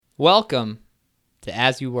Welcome to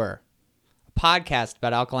As You Were, a podcast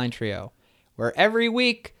about Alkaline Trio, where every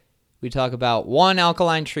week we talk about one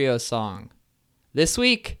Alkaline Trio song. This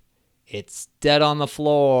week, it's Dead on the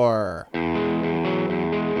Floor. Dead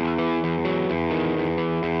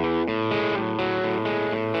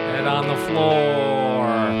on the Floor.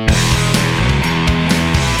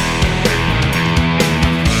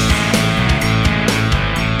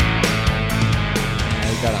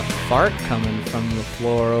 I got a fart coming from the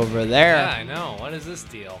floor over there. Yeah, I know. What is this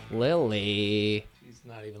deal? Lily. He's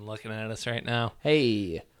not even looking at us right now.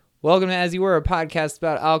 Hey, welcome to As You Were, a podcast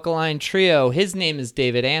about Alkaline Trio. His name is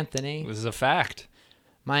David Anthony. This is a fact.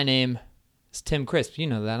 My name is Tim Crisp. You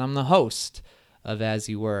know that. I'm the host of As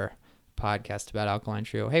You Were, a podcast about Alkaline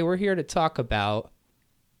Trio. Hey, we're here to talk about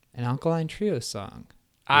an Alkaline Trio song.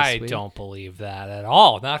 I don't believe that at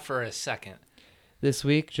all. Not for a second. This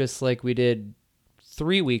week, just like we did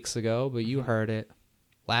 3 weeks ago, but you heard it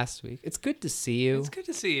last week. It's good to see you. It's good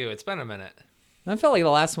to see you. It's been a minute. I felt like the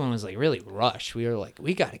last one was like really rushed. We were like,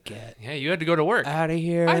 we got to get Yeah, you had to go to work. out of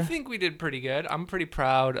here. I think we did pretty good. I'm pretty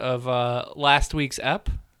proud of last week's ep.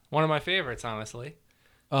 One of my favorites, honestly.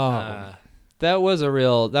 That was a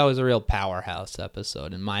real powerhouse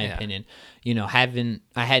episode, in my opinion. You know, I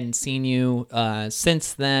hadn't seen you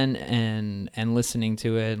since then, and listening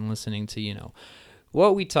to it and listening to, you know,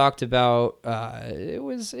 what we talked about.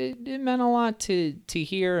 It meant a lot to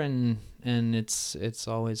hear, and it's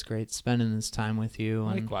always great spending this time with you.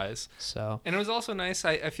 And Likewise. and it was also nice.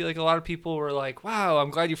 I feel like a lot of people were like, wow, I'm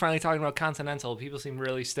glad you're finally talking about Continental. People seem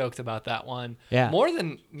really stoked about that one. Yeah. More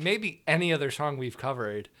than maybe any other song we've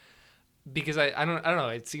covered. Because I don't know.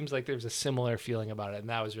 It seems like there's a similar feeling about it, and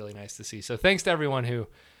that was really nice to see. So thanks to everyone who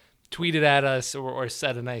tweeted at us or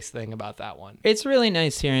said a nice thing about that one. It's really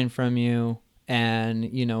nice hearing from you. And,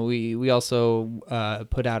 you know, we also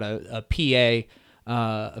put out a PA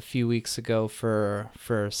a few weeks ago for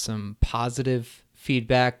some positive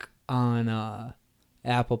feedback on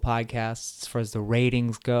Apple Podcasts. As far as the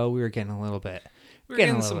ratings go, we were getting a little bit. We were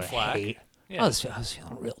getting some flack. Hate. Yeah. I was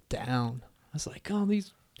feeling real down. I was like, oh,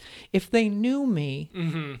 if they knew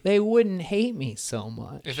me, they wouldn't hate me so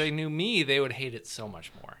much. If they knew me, they would hate it so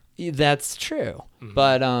much more. That's true.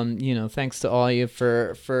 But you know, thanks to all you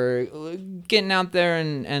for getting out there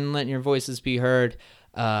and letting your voices be heard.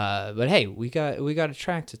 But hey, we got a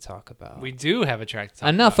track to talk about. We do have a track to talk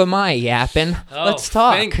Enough about. of my yapping. Oh, Let's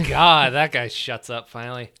talk. Thank God that guy shuts up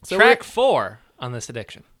finally. So track 4 on This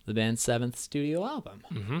Addiction. The band's 7th studio album.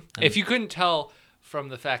 If you couldn't tell from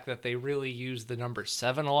the fact that they really use the number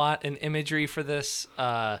 7 a lot in imagery for this,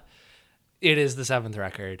 it is the 7th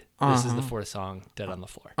record. This is the 4th song, Dead on the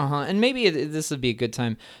Floor. And maybe this would be a good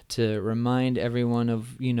time to remind everyone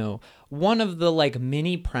of, you know, one of the like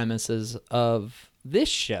mini premises of this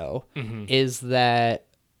show is that,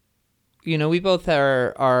 you know, we both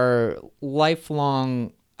are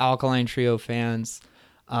lifelong Alkaline Trio fans.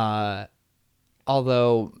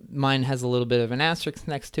 Although mine has a little bit of an asterisk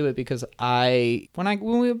next to it because by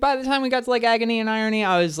the time we got to like Agony and Irony,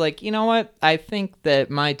 I was like, you know what? I think that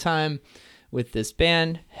my time with this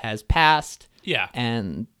band has passed. Yeah.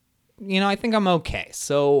 And, you know, I think I'm okay.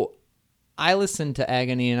 So I listened to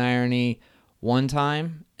Agony and Irony one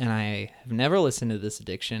time, and I have never listened to This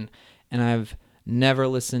Addiction, and I've never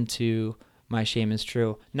listened to My Shame Is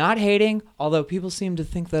True. Not hating, although people seem to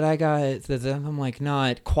think that I'm like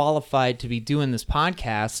not qualified to be doing this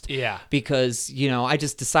podcast. Yeah. Because, you know, I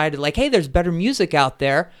just decided like, hey, there's better music out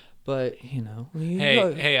there. But, you know.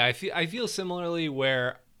 I feel similarly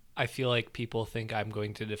where I feel like people think I'm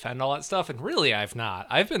going to defend all that stuff, and really I've not.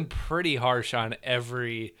 I've been pretty harsh on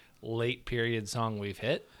every late period song we've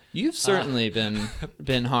hit. You've certainly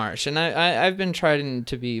been harsh, and I've been trying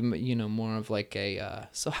to be, you know, more of like a.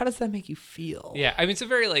 So how does that make you feel? Yeah, I mean it's a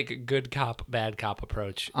very like good cop bad cop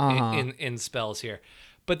approach in spells here,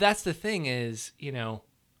 but that's the thing is, you know,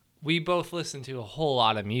 we both listen to a whole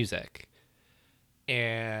lot of music,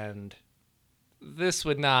 and this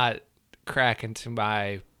would not crack into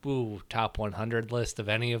my top 100 list of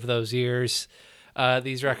any of those years.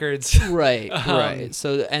 These records. Right.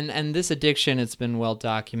 So, and This Addiction, it's been well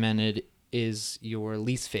documented, is your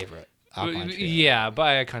least favorite Alkaline Trio. Yeah,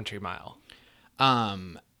 by a country mile.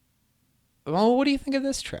 Well, what do you think of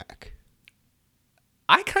this track?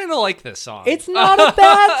 I kind of like this song. It's not a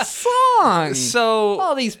bad song. So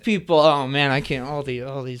all these people, oh man, I can't. All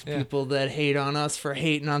these people that hate on us for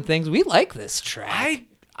hating on things. We like this track.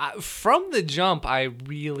 From the jump, I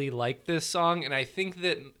really like this song, and I think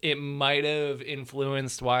that it might have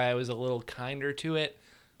influenced why I was a little kinder to it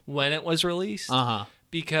when it was released. Uh-huh.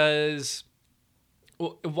 Because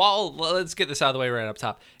Well, let's get this out of the way right up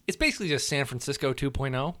top. It's basically just San Francisco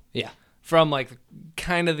 2.0. Yeah. From like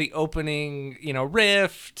kind of the opening,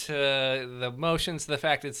 riff to the motions, to the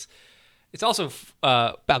fact it's also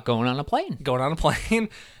about going on a plane. Going on a plane.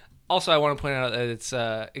 Also, I want to point out that it's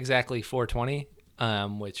exactly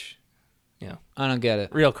 4:20, which, I don't get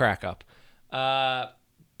it. Real crack up.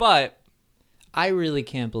 But I really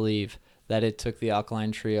can't believe that it took the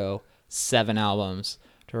Alkaline Trio 7 albums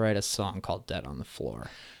to write a song called "Dead on the Floor."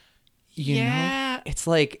 You know? It's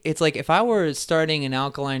like if I were starting an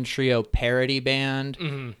Alkaline Trio parody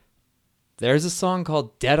band, there's a song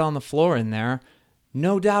called "Dead on the Floor" in there.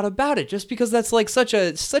 No doubt about it, just because that's like such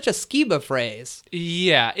a Skiba phrase.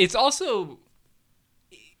 Yeah, it's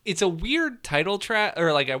a weird title track,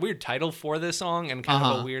 or like a weird title for this song, and kind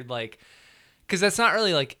of a weird because that's not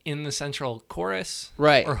really like in the central chorus,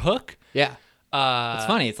 right, or hook. Yeah, it's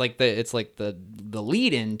funny. It's like the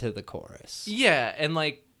lead into the chorus. Yeah, and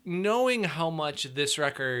like knowing how much this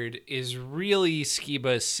record is really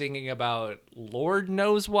Skiba singing about Lord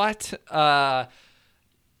knows what.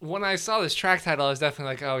 When I saw this track title, I was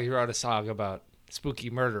definitely like, oh, he wrote a song about spooky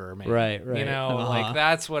murderer, maybe. Right. Like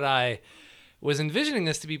that's what I was envisioning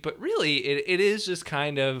this to be. But really, it is just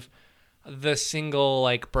kind of the single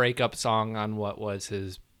like breakup song on what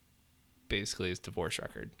was basically his divorce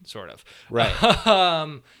record, sort of. Right.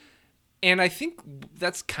 And I think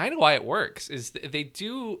that's kind of why it works. Is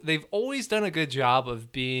they've always done a good job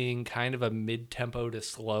of being kind of a mid-tempo to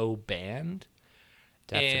slow band.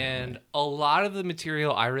 Definitely. And a lot of the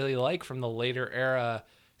material I really like from the later era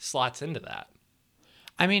slots into that.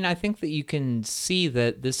 I mean, I think that you can see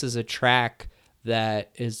that this is a track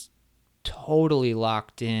that is totally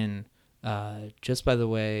locked in just by the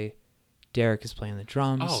way Derek is playing the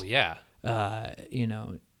drums. Oh, yeah.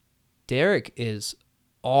 Derek is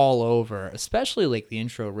all over, especially like the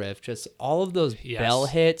intro riff, just all of those bell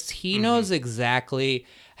hits. He knows exactly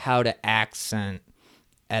how to accent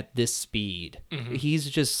at this speed. He's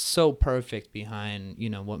just so perfect behind,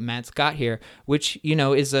 what Matt's got here, which,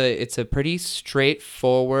 it's a pretty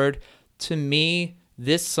straightforward, to me,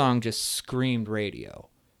 this song just screamed radio.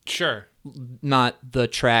 Sure. Not the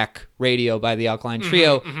track Radio by the Alkaline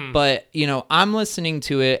Trio, but, I'm listening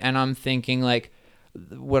to it and I'm thinking like,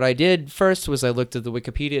 what I did first was I looked at the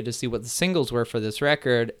Wikipedia to see what the singles were for this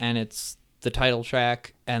record, and it's the title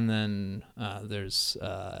track, and then there's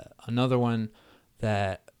another one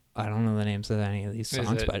that I don't know the names of any of these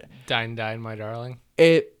songs, but Dine Dine My Darling.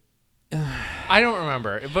 I don't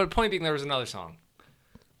remember, but point being, there was another song,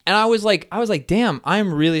 and I was like, damn,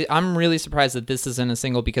 I'm really surprised that this isn't a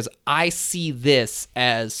single, because I see this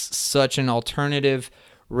as such an alternative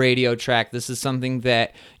radio track. This is something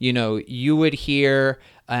that you would hear,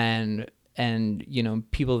 and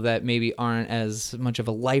people that maybe aren't as much of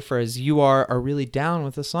a lifer as you are really down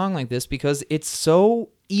with a song like this, because it's so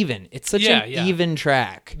even. It's such an even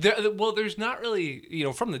track. There's not really,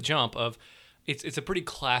 from the jump of, it's a pretty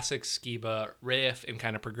classic Skiba riff and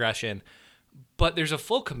kind of progression, but there's a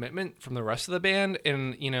full commitment from the rest of the band,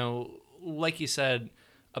 and like you said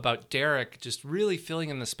about Derek just really filling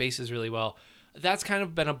in the spaces really well. That's kind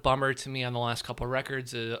of been a bummer to me on the last couple of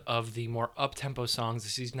records of the more up-tempo songs.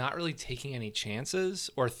 Is he's not really taking any chances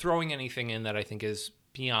or throwing anything in that I think is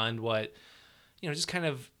beyond what, just kind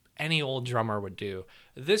of any old drummer would do.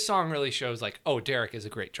 This song really shows like, oh, Derek is a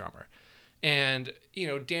great drummer. And,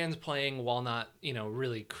 Dan's playing, while not,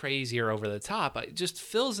 really crazy or over the top, it just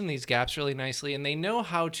fills in these gaps really nicely. And they know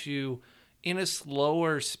how to, in a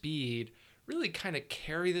slower speed, really kind of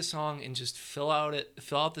carry the song and just fill out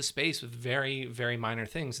the space with very, very minor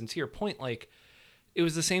things. And to your point, like, it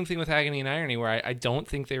was the same thing with Agony and Irony, where I don't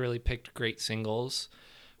think they really picked great singles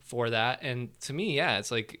for that. And to me,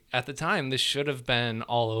 it's like, at the time, this should have been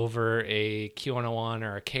all over a Q101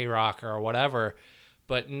 or a K-Rock or whatever,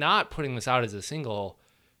 but not putting this out as a single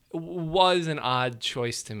was an odd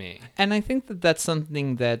choice to me. And I think that that's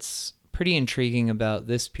something that's pretty intriguing about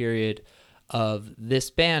this period of this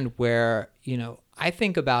band, where, I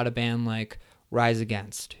think about a band like Rise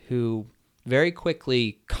Against, who very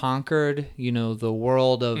quickly conquered, the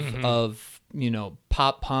world of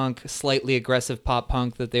pop punk, slightly aggressive pop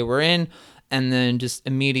punk that they were in, and then just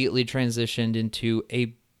immediately transitioned into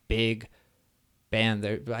a big band.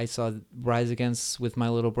 I saw Rise Against with my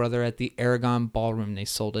little brother at the Aragon Ballroom. They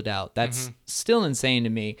sold it out. That's still insane to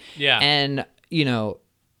me. Yeah. And,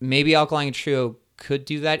 maybe Alkaline Trio could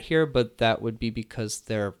do that here, but that would be because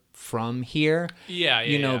they're from here.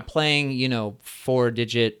 Playing,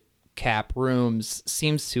 4-digit cap rooms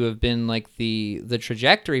seems to have been like the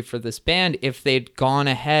trajectory for this band if they'd gone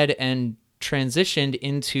ahead and transitioned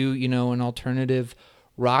into, an alternative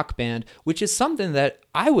rock band, which is something that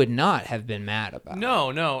I would not have been mad about.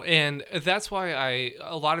 No, and that's why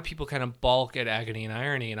a lot of people kind of balk at Agony and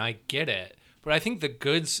Irony, and I get it. But I think the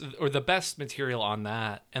goods or the best material on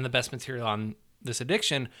that and the best material on This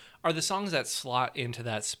Addiction are the songs that slot into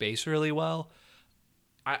that space really well.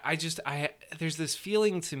 I there's this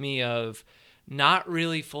feeling to me of not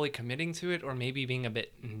really fully committing to it, or maybe being a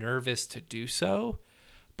bit nervous to do so.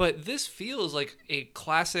 But this feels like a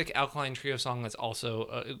classic Alkaline Trio song that's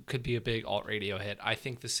also could be a big alt radio hit. I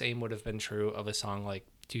think the same would have been true of a song like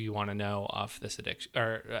Do You Want to Know off This Addiction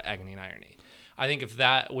or Agony and Irony. I think if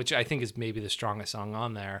that, which I think is maybe the strongest song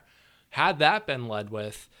on there, had that been led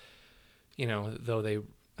with, though they,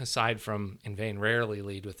 aside from In Vain, rarely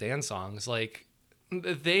lead with dance songs, like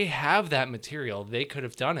they have that material. They could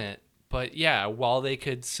have done it. But yeah, while they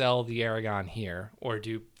could sell the Aragon here or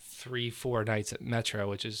do 3-4 nights at Metro,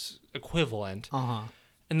 which is equivalent,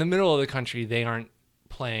 in the middle of the country, they aren't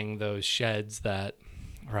playing those sheds that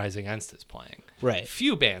Rise Against is playing. Right.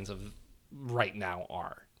 Few bands of right now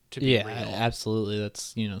are, to be real. Yeah, absolutely.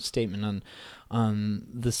 That's, statement on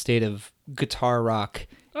the state of guitar rock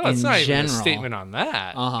in it's not general. Even a statement on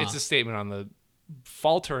that. It's a statement on the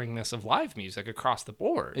falteringness of live music across the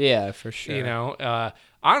board. Yeah, for sure.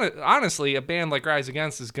 Honestly, a band like Rise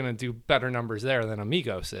Against is going to do better numbers there than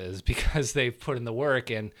Amigos is, because they've put in the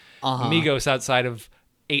work, and Amigos outside of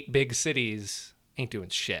 8 big cities ain't doing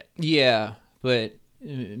shit. Yeah, but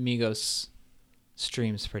Amigos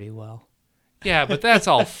streams pretty well. Yeah, but that's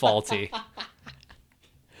all faulty.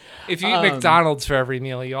 If you eat McDonald's for every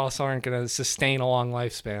meal, you also aren't going to sustain a long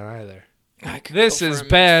lifespan either. This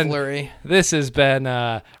has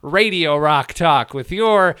been Radio Rock Talk with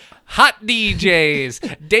your hot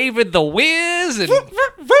DJs, David the Wiz and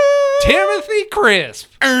Timothy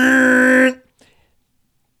Crisp. The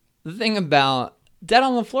thing about Dead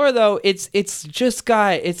on the Floor, though, it's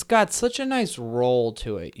got such a nice roll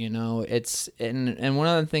to it, It's and one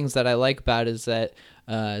of the things that I like about it is that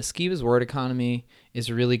Skiba's word economy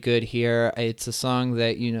is really good here. It's a song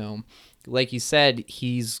that, like you said,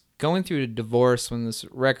 he's going through a divorce when this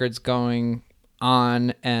record's going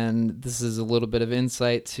on, and this is a little bit of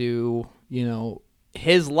insight to,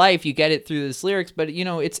 his life. You get it through this lyrics, but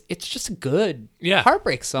it's just a good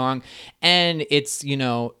heartbreak song, and it's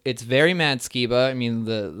it's very Mad Skiba. I mean,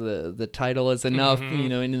 the title is enough,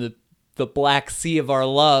 into the black sea of our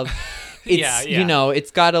love. It's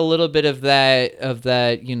it's got a little bit of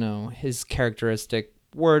that his characteristic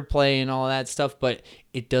wordplay and all that stuff, but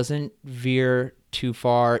it doesn't veer too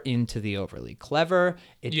far into the overly clever.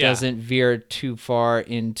 It doesn't veer too far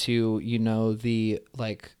into, the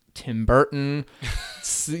like Tim Burton,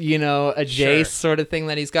 sort of thing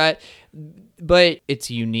that he's got. But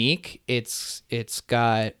it's unique. It's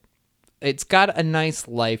got a nice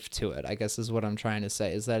life to it, I guess is what I'm trying to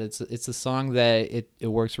say, is that it's a song that it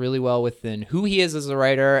works really well within who he is as a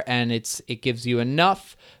writer, and it gives you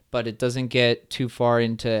enough, but it doesn't get too far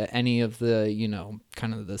into any of the,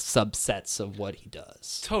 kind of the subsets of what he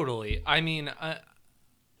does. Totally. I mean,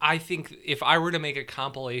 I think if I were to make a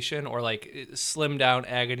compilation or like slim down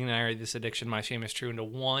Agony and Irony, This Addiction, My Shame Is True into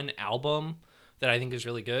one album that I think is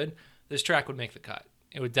really good, this track would make the cut.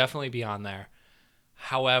 It would definitely be on there.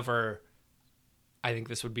 However, I think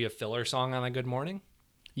this would be a filler song on A Good Morning.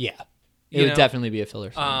 Yeah. It would definitely be a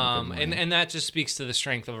filler song. And that just speaks to the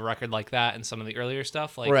strength of a record like that and some of the earlier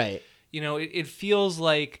stuff. Like, right. It feels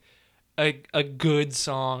like a good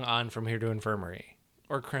song on From Here to Infirmary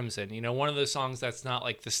or Crimson. One of those songs that's not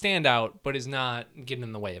like the standout, but is not getting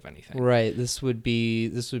in the way of anything. Right. This would be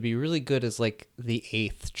really good as like the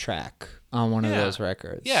 8th track on one of those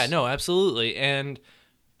records. Yeah, no, absolutely. And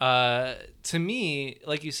to me,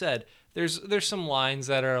 like you said, there's some lines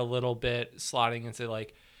that are a little bit slotting into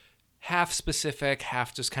like half specific,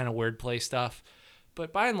 half just kind of wordplay stuff.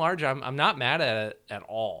 But by and large, I'm not mad at it at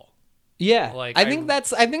all. Yeah, like I think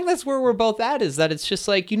that's where we're both at, is that it's just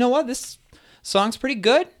like, you know what, this song's pretty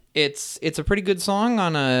good. It's a pretty good song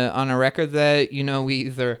on a record that we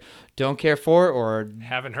either don't care for or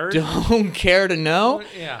haven't heard, don't care to know.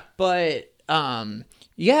 Yeah, but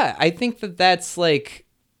I think that's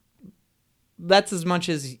as much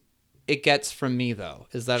as it gets from me, though,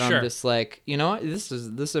 is that I'm just like, this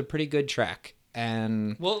is a pretty good track.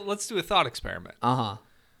 And well, let's do a thought experiment.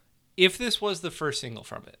 If this was the first single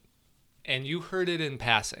from it and you heard it in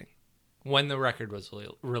passing when the record was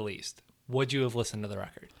released, would you have listened to the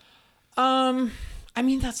record? I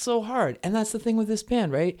mean, that's so hard. And that's the thing with this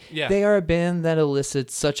band, right? Yeah. They are a band that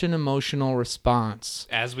elicits such an emotional response,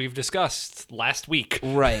 as we've discussed last week.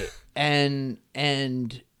 Right. And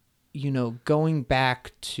going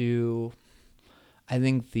back to, I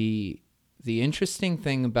think the the interesting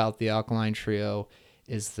thing about the Alkaline Trio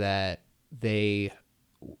is that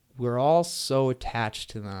we're all so attached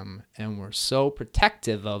to them and we're so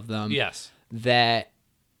protective of them. Yes. That,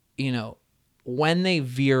 when they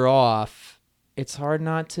veer off, it's hard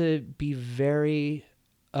not to be very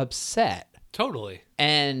upset. Totally.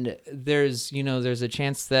 And there's a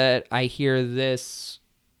chance that I hear this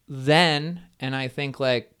then and I think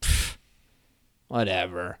like,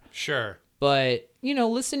 whatever. Sure. But,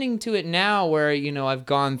 listening to it now where, I've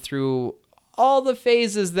gone through all the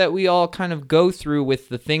phases that we all kind of go through with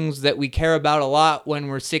the things that we care about a lot when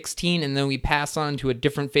we're 16 and then we pass on to a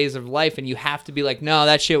different phase of life and you have to be like, no,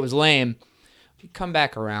 that shit was lame. You come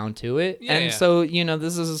back around to it. Yeah, and so,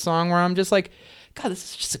 this is a song where I'm just like, God,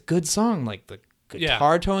 this is just a good song. Like the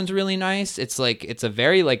guitar tone's really nice. It's like, it's a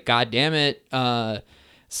very like, goddammit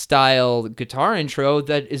style guitar intro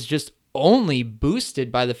that is just only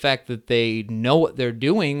boosted by the fact that they know what they're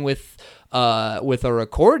doing with a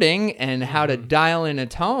recording and how to dial in a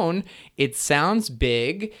tone. It sounds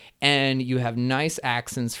big, and you have nice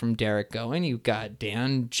accents from Derek going. You've got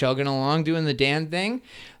Dan chugging along doing the Dan thing.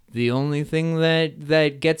 The only thing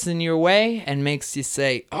that gets in your way and makes you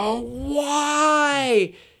say, "Oh,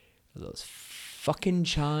 why?" Those fucking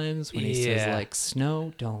chimes when he says like,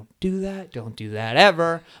 "Snow, don't do that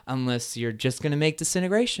ever unless you're just gonna make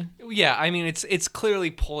Disintegration." Yeah, I mean it's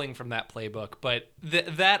clearly pulling from that playbook, but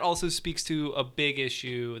that also speaks to a big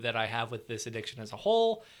issue that I have with this addiction as a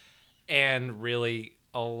whole, and really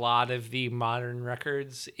a lot of the modern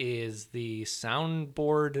records is the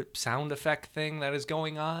soundboard sound effect thing that is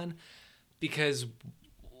going on. Because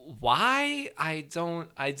why? I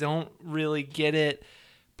don't really get it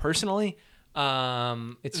personally.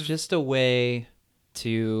 It's just a way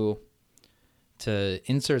to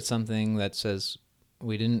insert something that says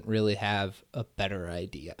we didn't really have a better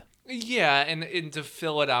idea. Yeah, and to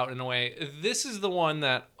fill it out in a way. This is the one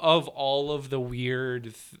that, of all of the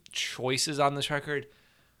weird choices on this record,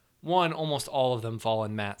 almost all of them fall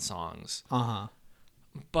in Matt songs. Uh-huh.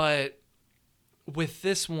 But with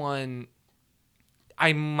this one,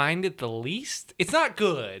 I mind it the least. It's not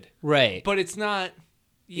good. Right. But it's not...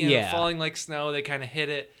 Falling like snow, they kind of hit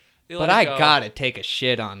it. But I gotta take a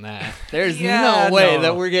shit on that. There's no way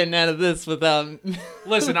that we're getting out of this without...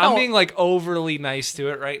 Listen, I'm being like overly nice to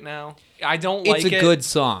it right now. I don't like it. It's a good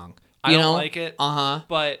song. I don't like it. Uh-huh.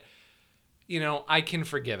 But, I can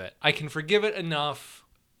forgive it. I can forgive it enough.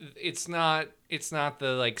 It's not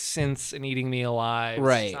the like synths and Eating Me Alive.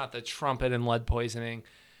 Right. It's not the trumpet and Lead Poisoning.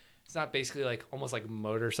 It's not basically like almost like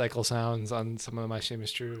motorcycle sounds on some of my Shame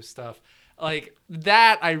Is True stuff. Like,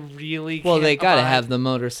 that I really can't. Well, they got to have the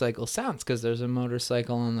motorcycle sounds because there's a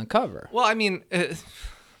motorcycle on the cover. Well, I mean,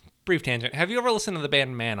 brief tangent. Have you ever listened to the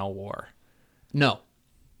band Manowar? No.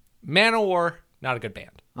 Manowar, not a good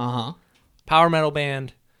band. Uh-huh. Power metal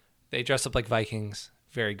band. They dress up like Vikings.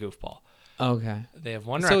 Very goofball. Okay. They have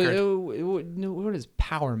one record. So, what is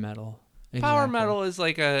power metal? Exactly. Power metal is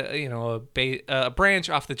like a branch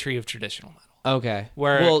off the tree of traditional metal. Okay.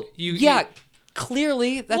 Where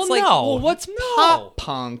clearly, that's what's pop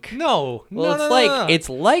punk? No, it's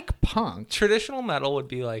like punk. Traditional metal would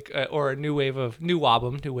be like, or a new wave of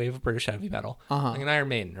British heavy metal, like an Iron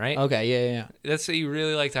Maiden, right? Okay, yeah. Let's say you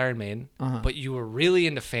really liked Iron Maiden, but you were really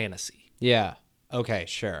into fantasy. Yeah. Okay,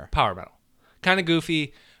 sure. Power metal, kind of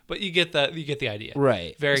goofy, but you get the idea.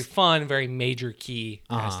 Right. Very fun, very major key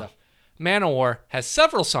kind of stuff. Manowar has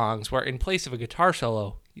several songs where, in place of a guitar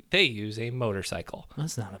solo, they use a motorcycle.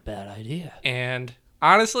 That's not a bad idea. And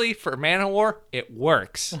honestly, for Manowar, it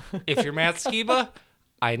works. If you're Matt Skiba,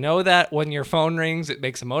 I know that when your phone rings, it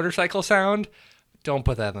makes a motorcycle sound. Don't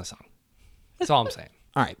put that in the song. That's all I'm saying.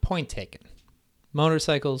 All right, point taken.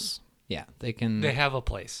 Motorcycles, yeah, they have a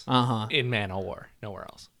place in Manowar, nowhere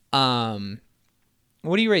else.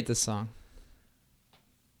 What do you rate this song?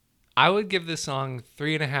 I would give this song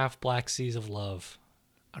 3.5 Black Seas of Love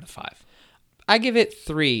out of 5. I give it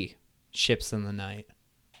 3 Ships in the Night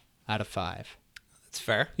out of 5. That's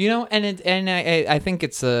fair. And I think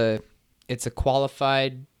it's a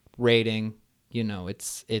qualified rating.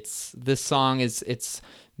 It's this song is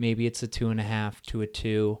maybe it's a 2.5 to a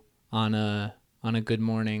 2 on a Good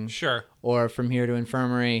Morning. Sure. Or From Here to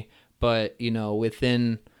Infirmary, but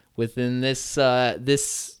within this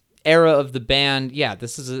era of the band,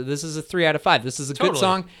 this is a 3 out of 5. This is a good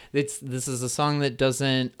song. This is a song that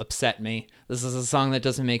doesn't upset me. This is a song that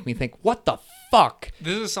doesn't make me think, what the fuck?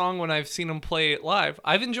 This is a song when I've seen them play it live,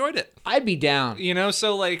 I've enjoyed it. I'd be down.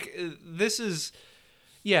 So like this is,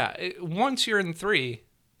 once you're in 3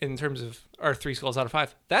 in terms of our 3 skulls out of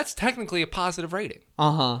 5, that's technically a positive rating.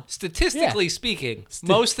 Uh-huh. Statistically speaking,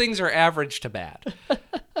 most things are average to bad.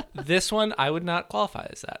 This one, I would not qualify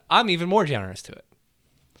as that. I'm even more generous to it.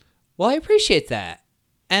 Well, I appreciate that.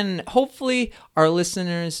 And hopefully our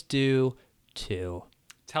listeners do too.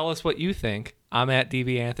 Tell us what you think. I'm at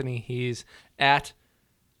DB Anthony. He's at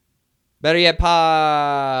Better Yet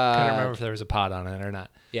Pod. I can't remember if there was a pod on it or not.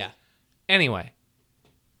 Yeah. Anyway,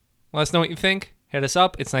 let us know what you think. Hit us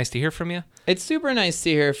up. It's nice to hear from you. It's super nice to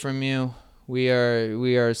hear from you. We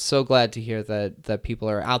are so glad to hear that people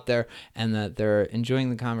are out there and that they're enjoying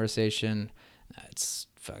the conversation. It's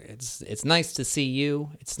nice to see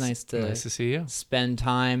you. It's nice to see you. Spend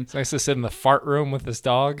time. It's nice to sit in the fart room with this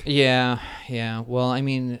dog. Yeah. Well, I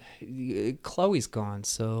mean, Chloe's gone,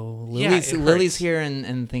 so Lily's here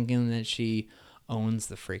and thinking that she owns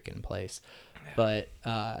the freaking place. Yeah. But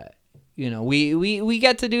we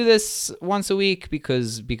get to do this once a week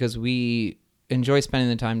because we enjoy spending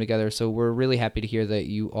the time together. So we're really happy to hear that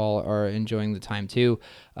you all are enjoying the time too.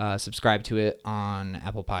 Subscribe to it on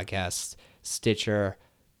Apple Podcasts, Stitcher.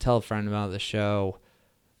 Tell a friend about the show.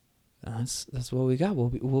 That's what we got.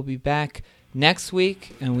 We'll be back next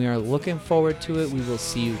week, and we are looking forward to it. We will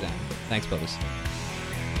see you then. Thanks, Bose.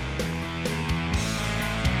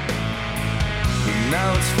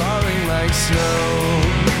 Now it's falling like snow.